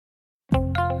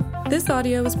This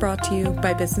audio is brought to you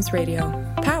by Business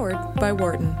Radio, powered by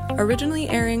Wharton, originally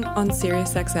airing on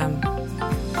SiriusXM.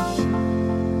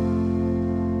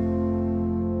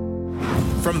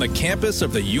 From the campus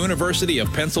of the University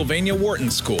of Pennsylvania Wharton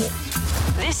School.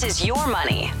 This is Your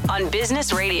Money on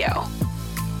Business Radio.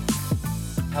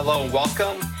 Hello and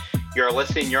welcome. You're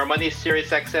listening to Your Money,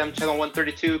 SiriusXM, Channel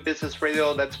 132, Business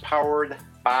Radio that's powered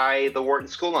by the Wharton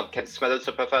School. I'm Ken Smithers,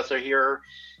 a professor here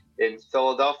in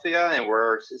Philadelphia, and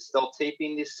we're still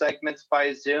taping these segments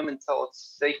by Zoom until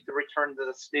it's safe to return to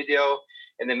the studio.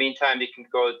 In the meantime, you can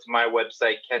go to my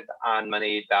website,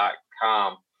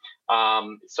 kentonmoney.com.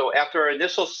 So after an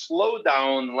initial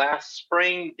slowdown last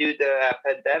spring due to the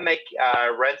pandemic,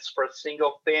 rents for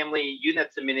single-family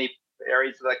units in many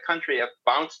areas of the country have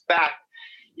bounced back,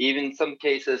 even in some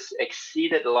cases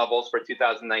exceeded the levels for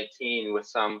 2019 with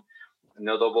some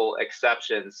notable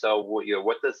exceptions. So,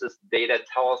 what does this data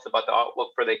tell us about the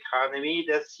outlook for the economy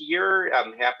this year?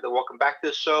 I'm happy to welcome back to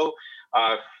the show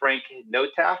Frank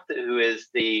Nothaft, who is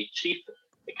the chief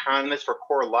economist for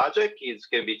CoreLogic. He's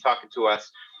going to be talking to us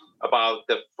about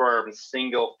the firm's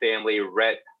single-family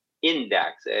rent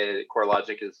index.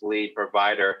 CoreLogic is lead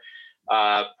provider,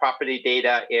 property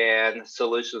data and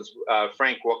solutions.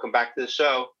 Frank, welcome back to the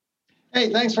show. Hey,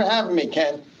 thanks for having me,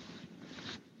 Ken.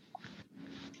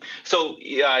 So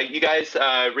you guys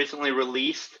recently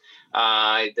released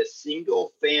the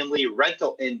single-family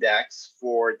rental index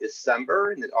for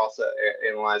December, and it also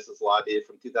analyzes a lot of data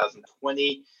from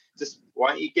 2020. Just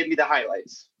why don't you give me the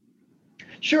highlights?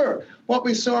 Sure. What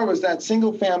we saw was that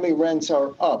single-family rents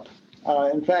are up.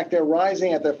 In fact, they're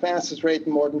rising at the fastest rate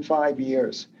in more than 5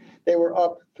 years. They were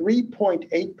up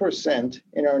 3.8%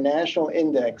 in our national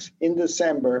index in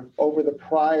December over the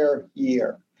prior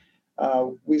year.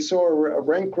 We saw a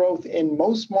rent growth in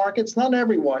most markets, not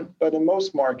everyone, but in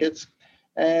most markets.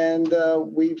 And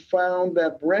we found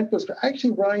that rent was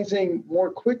actually rising more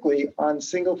quickly on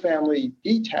single-family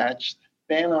detached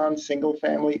than on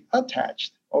single-family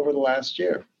attached over the last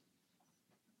year.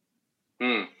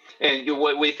 And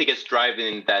what do you think is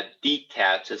driving that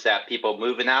detached? Is that people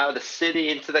moving out of the city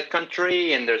into the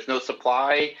country and there's no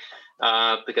supply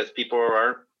because people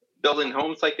aren't building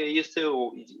homes like they used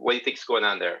to? What do you think is going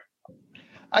on there?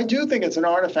 I do think it's an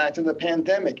artifact of the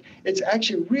pandemic. It's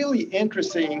actually really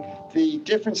interesting, the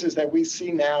differences that we see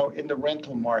now in the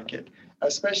rental market,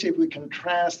 especially if we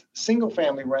contrast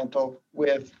single-family rental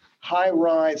with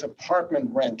high-rise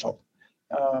apartment rental.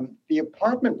 The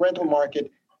apartment rental market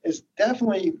is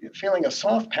definitely feeling a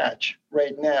soft patch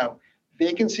right now.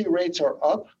 Vacancy rates are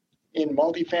up in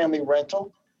multifamily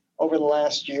rental over the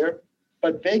last year,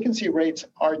 but vacancy rates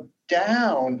are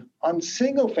down on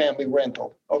single-family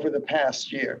rental over the past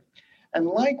year. And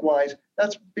likewise,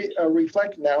 that's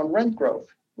reflected now in rent growth.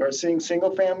 We're seeing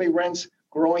single-family rents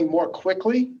growing more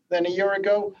quickly than a year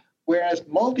ago, whereas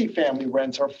multifamily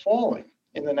rents are falling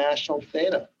in the national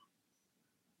data.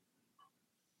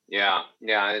 Yeah,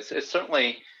 it's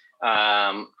certainly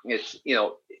it's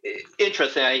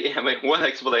interesting. I mean, one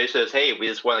explanation is, hey, we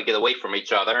just want to get away from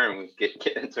each other and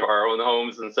get into our own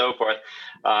homes and so forth.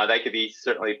 That could be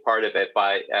certainly part of it,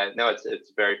 but no,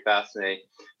 it's very fascinating.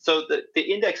 So the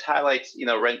index highlights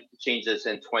rent changes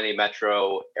in 20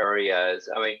 metro areas.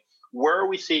 I mean, where are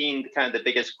we seeing kind of the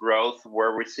biggest growth? Where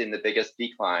are we seeing the biggest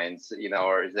declines?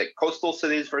 Or is it coastal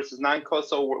cities versus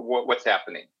non-coastal? What's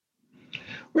happening?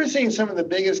 We're seeing some of the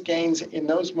biggest gains in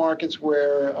those markets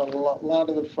where a lot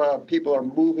of the people are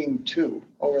moving to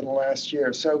over the last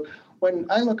year. So when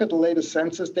I look at the latest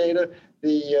census data,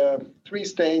 the 3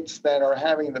 states that are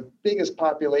having the biggest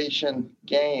population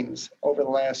gains over the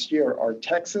last year are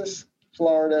Texas,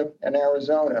 Florida, and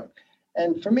Arizona.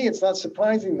 And for me, it's not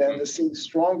surprising then to see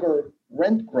stronger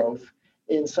rent growth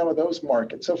in some of those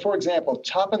markets. So for example,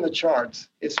 top in the charts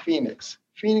is Phoenix.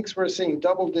 Phoenix, we're seeing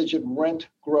double-digit rent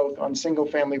growth on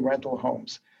single-family rental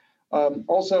homes.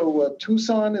 Also,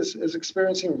 Tucson is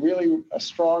experiencing really a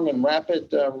strong and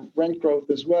rapid rent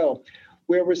growth as well.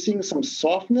 Where we're seeing some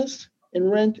softness in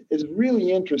rent is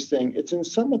really interesting. It's in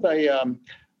some of the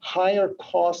higher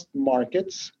cost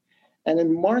markets, and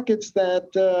in markets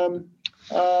that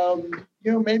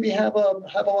maybe have a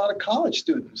lot of college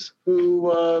students who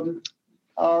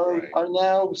are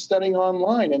now studying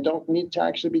online and don't need to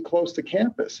actually be close to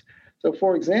campus. So,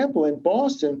 for example, in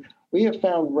Boston, we have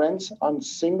found rents on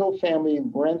single-family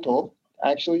rental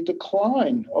actually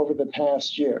decline over the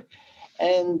past year.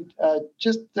 And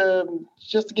just to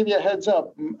give you a heads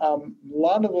up, a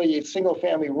lot of the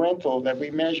single-family rental that we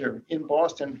measure in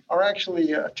Boston are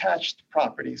actually attached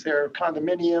properties. They're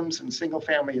condominiums and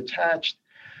single-family attached.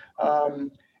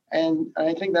 And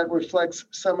I think that reflects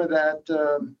some of that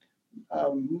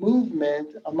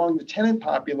movement among the tenant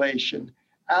population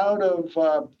out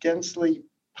of densely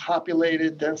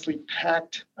populated, densely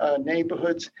packed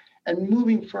neighborhoods and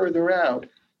moving further out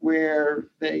where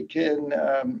they can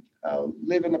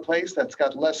live in a place that's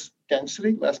got less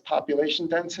density, less population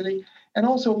density, and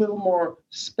also a little more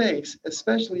space,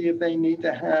 especially if they need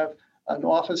to have an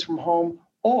office from home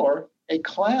or a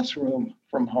classroom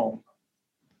from home.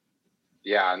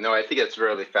 Yeah, no, I think it's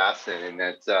really fascinating.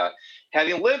 That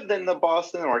having lived in the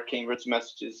Boston or Cambridge,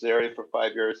 Massachusetts area for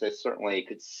 5 years, I certainly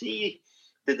could see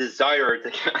the desire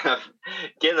to kind of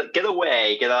get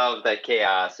away, get out of that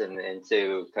chaos, and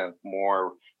into kind of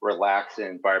more relaxed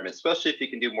environment, especially if you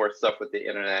can do more stuff with the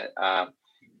internet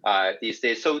these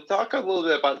days. So talk a little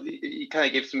bit about, you kind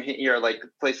of gave some hint here, like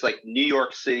places like New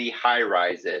York City high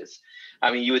rises.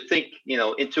 I mean, you would think,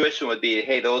 intuition would be,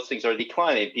 hey, those things are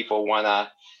declining. People want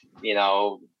to,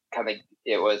 kind of,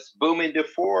 it was booming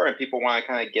before and people want to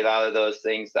kind of get out of those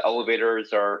things. The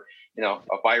elevators are,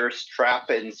 a virus trap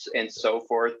and so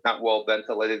forth, not well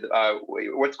ventilated.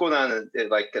 What's going on in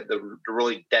like the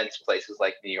really dense places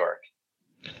like New York?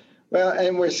 Well,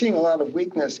 and we're seeing a lot of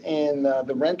weakness in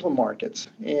the rental markets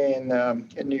in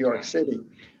New York City.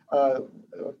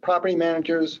 Property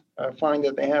managers find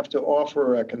that they have to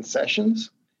offer concessions,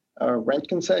 rent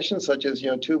concessions, such as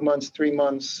 2 months, 3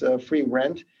 months free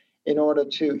rent, in order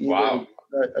to either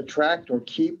attract or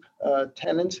keep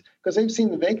tenants, because they've seen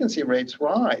the vacancy rates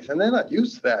rise, and they're not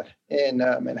used to that in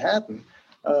Manhattan.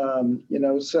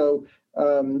 So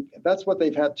that's what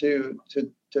they've had to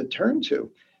turn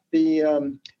to.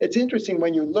 It's interesting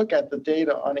when you look at the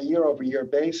data on a year-over-year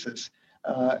basis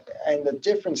and the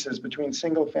differences between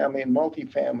single-family and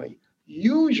multifamily.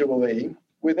 Usually,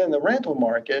 within the rental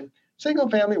market,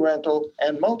 single-family rental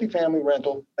and multifamily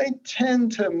rental, they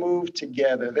tend to move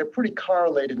together. They're pretty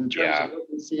correlated in terms of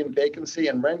what we see in vacancy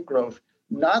and rent growth.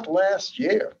 Not last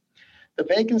year. The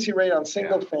vacancy rate on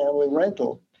single-family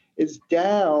rental is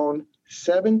down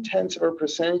 0.7 of a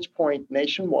percentage point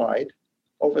nationwide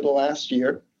over the last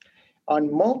year. On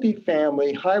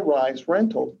multifamily high-rise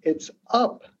rental, it's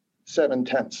up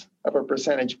 0.7 of a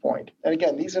percentage point. And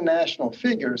again, these are national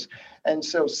figures. And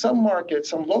so some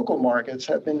local markets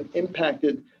have been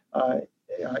impacted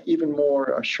even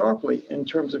more sharply in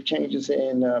terms of changes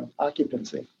in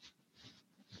occupancy.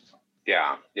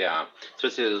 Yeah.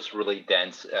 Especially those really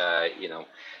dense,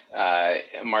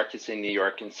 markets in New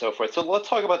York and so forth. So let's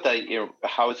talk about the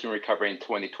housing recovery in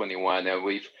 2021.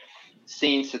 We've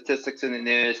seen statistics in the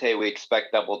news. Hey, we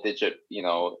expect double-digit,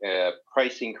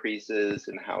 price increases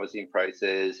in housing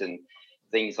prices and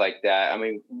things like that. I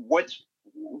mean,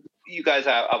 you guys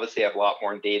obviously have a lot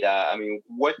more data. I mean,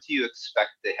 what do you expect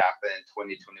to happen in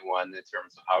 2021 in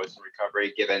terms of housing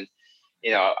recovery? Given,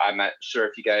 I'm not sure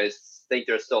if you guys think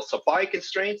there's still supply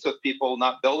constraints with people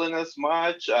not building as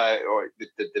much, or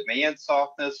the demand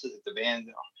softness, is the demand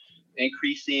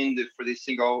increasing for these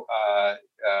single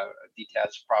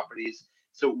detached properties.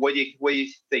 So what do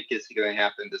you think is going to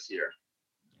happen this year?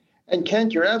 And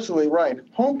Kent, you're absolutely right.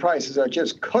 Home prices are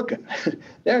just cooking.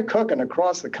 They're cooking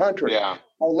across the country. Yeah.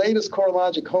 Our latest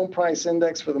CoreLogic Home Price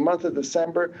Index for the month of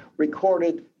December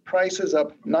recorded prices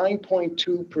up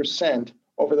 9.2%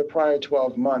 over the prior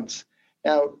 12 months.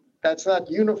 Now, that's not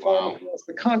uniform across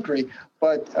the country,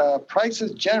 but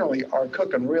prices generally are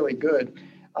cooking really good.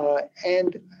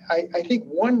 And I think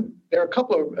there are a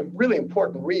couple of really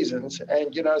important reasons.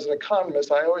 And, as an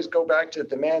economist, I always go back to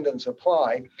demand and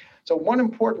supply. So one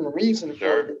important reason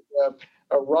for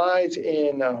a rise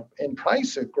in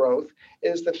price growth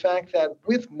is the fact that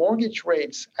with mortgage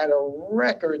rates at a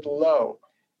record low,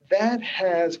 that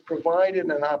has provided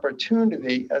an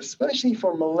opportunity, especially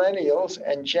for millennials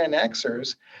and Gen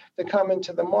Xers, to come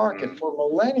into the market. For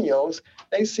millennials,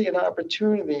 they see an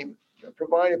opportunity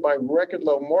provided by record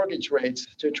low mortgage rates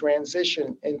to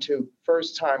transition into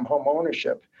first-time home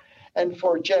ownership. And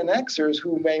for Gen Xers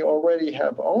who may already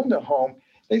have owned a home,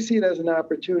 they see it as an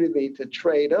opportunity to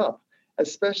trade up,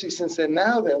 especially since they're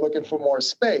looking for more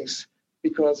space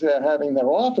because they're having their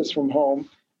office from home.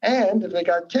 And if they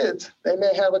got kids, they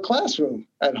may have a classroom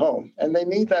at home and they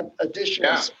need that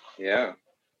additional space. Yeah.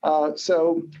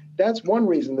 So that's one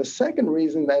reason. The second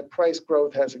reason that price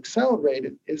growth has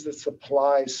accelerated is the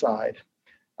supply side.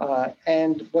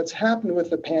 And what's happened with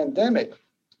the pandemic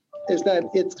is that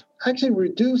it's actually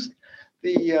reduced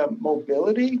the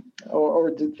mobility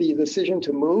or the decision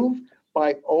to move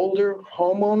by older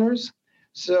homeowners.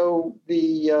 So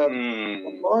the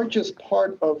largest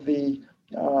part of the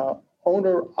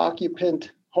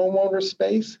owner-occupant homeowner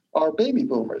space are baby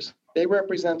boomers. They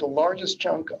represent the largest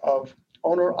chunk of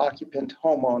owner-occupant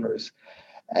homeowners.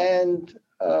 And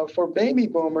for baby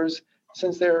boomers,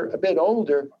 since they're a bit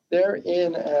older, they're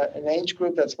in an age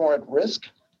group that's more at risk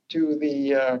to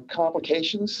the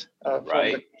complications from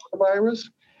the coronavirus.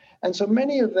 And so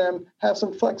many of them have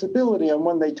some flexibility on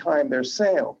when they time their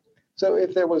sale. So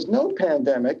if there was no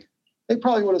pandemic, they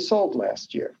probably would have sold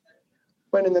last year.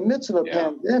 But in the midst of a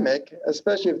pandemic,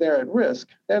 especially if they're at risk,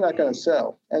 they're not going to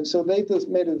sell. And so they just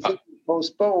made a decision to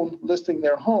postpone listing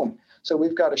their home. So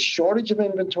we've got a shortage of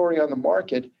inventory on the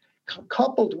market,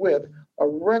 coupled with a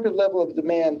record level of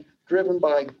demand driven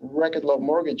by record low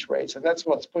mortgage rates. And that's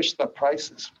what's pushed up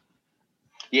prices.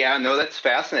 Yeah, no, that's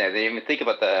fascinating. I didn't even think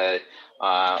about the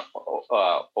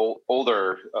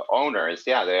older owners.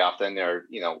 Yeah, they often are,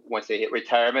 once they hit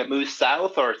retirement, move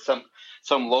south or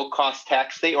some low-cost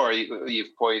tax state, or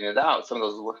you've pointed out some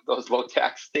of those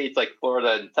low-tax states like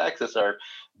Florida and Texas are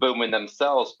booming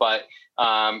themselves. But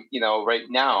right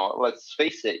now, let's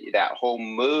face it, that whole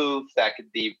move, that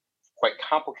could be quite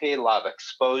complicated, a lot of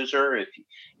exposure. If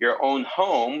your own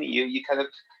home, you kind of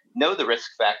know the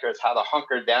risk factors, how to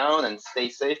hunker down and stay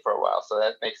safe for a while. So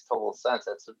that makes total sense.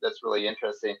 That's really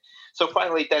interesting. So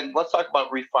finally, then let's talk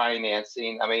about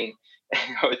refinancing. I mean,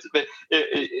 it's a bit,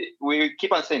 we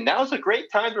keep on saying now's a great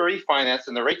time to refinance,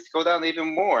 and the rates go down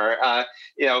even more. What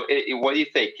do you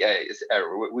think?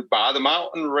 We bottom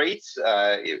out in rates?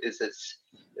 Is it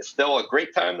still a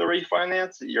great time to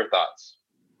refinance? Your thoughts?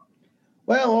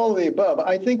 Well, all of the above.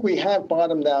 I think we have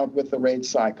bottomed out with the rate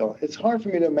cycle. It's hard for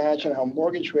me to imagine how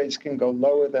mortgage rates can go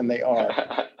lower than they are.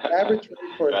 The average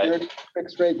rate for a 30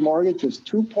 fixed rate mortgage is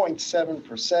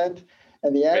 2.7%,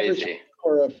 and the average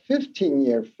for a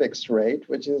 15-year fixed rate,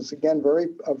 which is, again,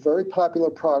 a very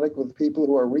popular product with people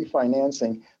who are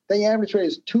refinancing, the average rate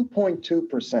is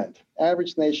 2.2%,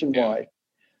 average nationwide.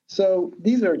 So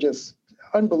these are just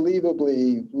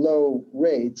unbelievably low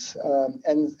rates.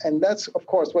 And that's, of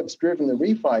course, what's driven the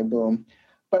refi boom.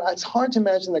 But it's hard to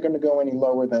imagine they're going to go any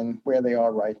lower than where they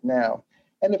are right now.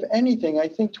 And if anything, I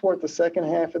think toward the second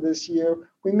half of this year,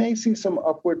 we may see some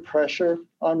upward pressure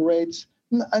on rates.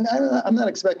 And I'm not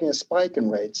expecting a spike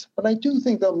in rates, but I do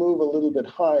think they'll move a little bit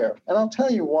higher. And I'll tell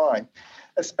you why,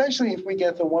 especially if we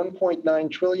get the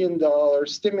 $1.9 trillion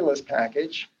stimulus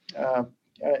package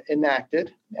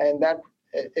enacted, and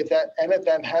if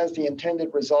that has the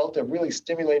intended result of really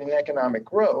stimulating economic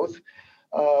growth,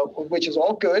 which is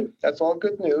all good, that's all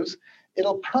good news,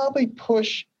 it'll probably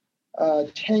push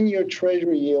 10-year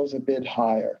Treasury yields a bit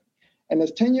higher. And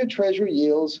as 10-year Treasury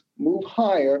yields move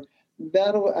higher,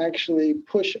 that'll actually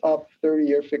push up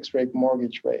 30-year fixed-rate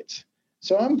mortgage rates.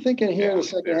 So I'm thinking here in the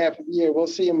second half of the year, we'll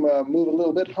see them move a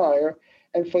little bit higher.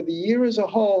 And for the year as a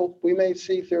whole, we may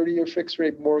see 30-year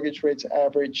fixed-rate mortgage rates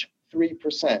average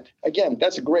 3%. Again,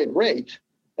 that's a great rate.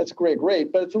 That's a great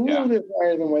rate, but it's a little bit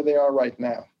higher than where they are right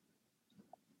now.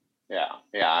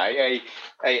 I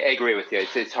agree with you.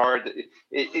 It's hard.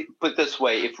 Put this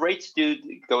way, if rates do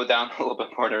go down a little bit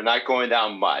more, they're not going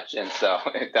down much. And so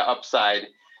the upside,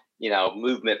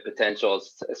 movement potential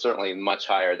is certainly much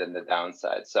higher than the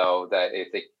downside. So that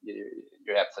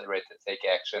you're absolutely right to take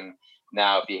action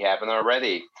now if you haven't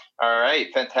already. All right,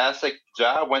 fantastic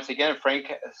job once again,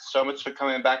 Frank. So much for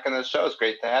coming back on the show. It's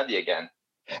great to have you again.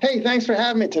 Hey, thanks for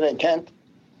having me today, Kent.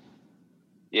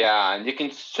 Yeah, and you can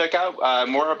check out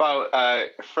more about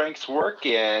Frank's work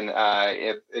and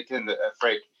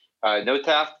Frank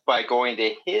Nothaft by going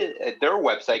to their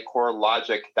website,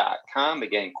 CoreLogic.com.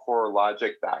 Again,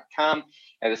 CoreLogic.com.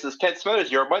 And this is Kent Smothers,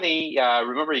 Your Money.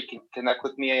 Remember, you can connect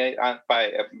with me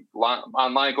by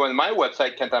online going to my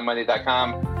website,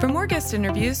 KentOnMoney.com. For more guest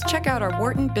interviews, check out our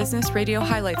Wharton Business Radio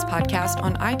Highlights podcast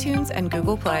on iTunes and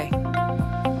Google Play.